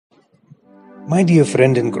My dear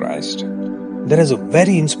friend in Christ, there is a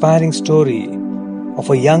very inspiring story of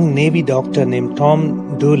a young Navy doctor named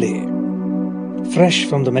Tom Dooley. Fresh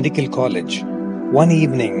from the medical college, one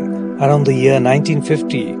evening around the year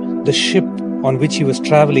 1950, the ship on which he was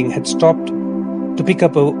traveling had stopped to pick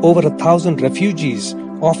up over 1,000 refugees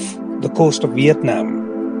off the coast of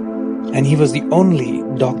Vietnam, and he was the only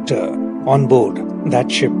doctor on board that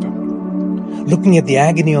ship. Looking at the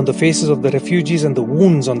agony on the faces of the refugees and the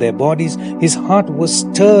wounds on their bodies, his heart was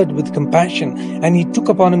stirred with compassion, and he took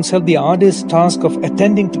upon himself the arduous task of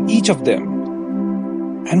attending to each of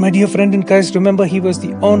them. And my dear friend in Christ, remember, he was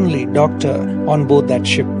the only doctor on board that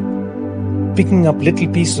ship. Picking up little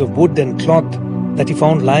pieces of wood and cloth that he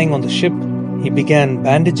found lying on the ship, he began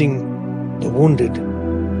bandaging the wounded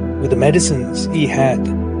with the medicines he had,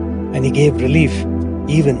 and he gave relief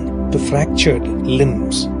even to fractured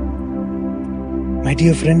limbs. My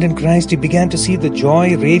dear friend in Christ, he began to see the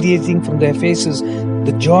joy radiating from their faces.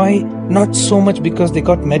 The joy not so much because they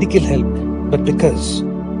got medical help, but because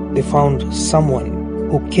they found someone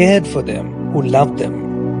who cared for them, who loved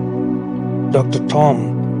them. Dr.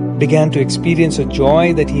 Tom began to experience a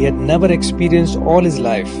joy that he had never experienced all his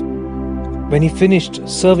life. When he finished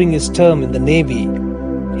serving his term in the Navy,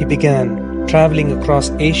 he began traveling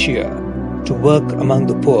across Asia to work among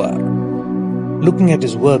the poor. Looking at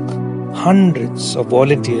his work, hundreds of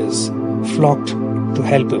volunteers flocked to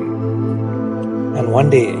help him. And one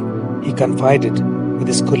day, he confided with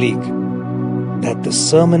his colleague that the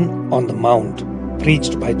Sermon on the Mount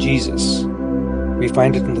preached by Jesus, we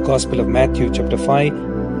find it in the Gospel of Matthew chapter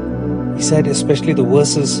 5, he said especially the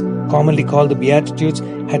verses commonly called the Beatitudes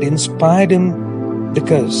had inspired him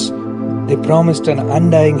because they promised an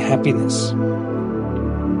undying happiness.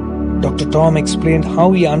 Dr. Tom explained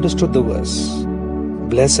how he understood the verse.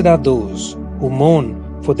 Blessed are those who mourn,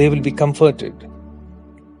 for they will be comforted.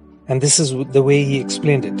 And this is the way he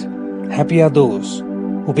explained it. Happy are those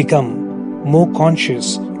who become more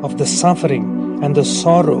conscious of the suffering and the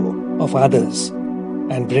sorrow of others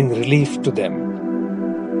and bring relief to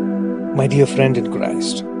them. My dear friend in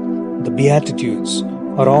Christ, the Beatitudes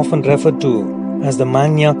are often referred to as the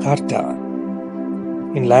Magna Carta,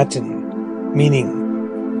 in Latin,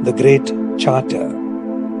 meaning the Great Charter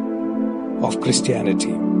of Christianity.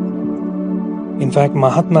 In fact,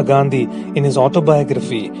 Mahatma Gandhi, in his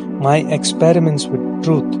autobiography, My Experiments with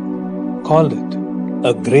Truth, called it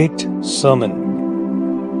a great sermon.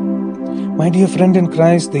 My dear friend in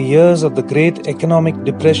Christ, the years of the great economic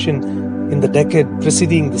depression in the decade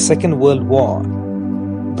preceding the Second World War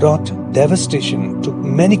brought devastation to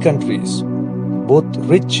many countries, both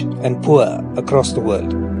rich and poor across the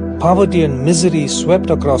world. Poverty and misery swept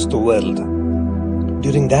across the world.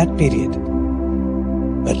 During that period,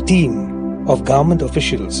 a team of government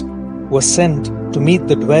officials was sent to meet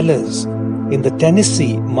the dwellers in the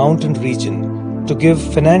Tennessee mountain region to give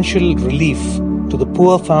financial relief to the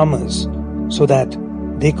poor farmers so that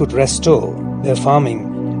they could restore their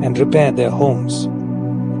farming and repair their homes.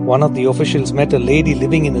 One of the officials met a lady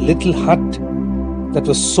living in a little hut that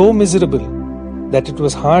was so miserable that it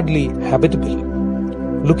was hardly habitable.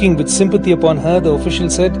 Looking with sympathy upon her, the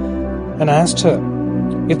official said and asked her,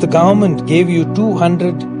 if the government gave you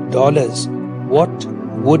 $200, what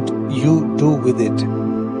would you do with it?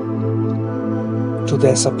 To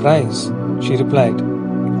their surprise, she replied,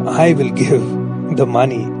 I will give the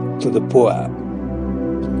money to the poor.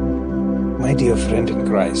 My dear friend in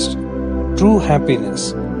Christ, true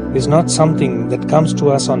happiness is not something that comes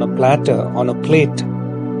to us on a platter, on a plate,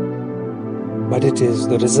 but it is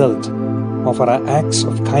the result of our acts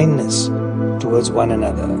of kindness towards one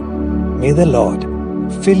another. May the Lord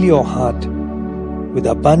fill your heart with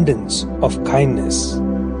abundance of kindness,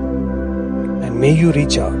 and may you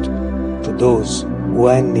reach out to those who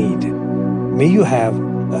are in need. May you have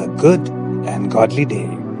a good and godly day.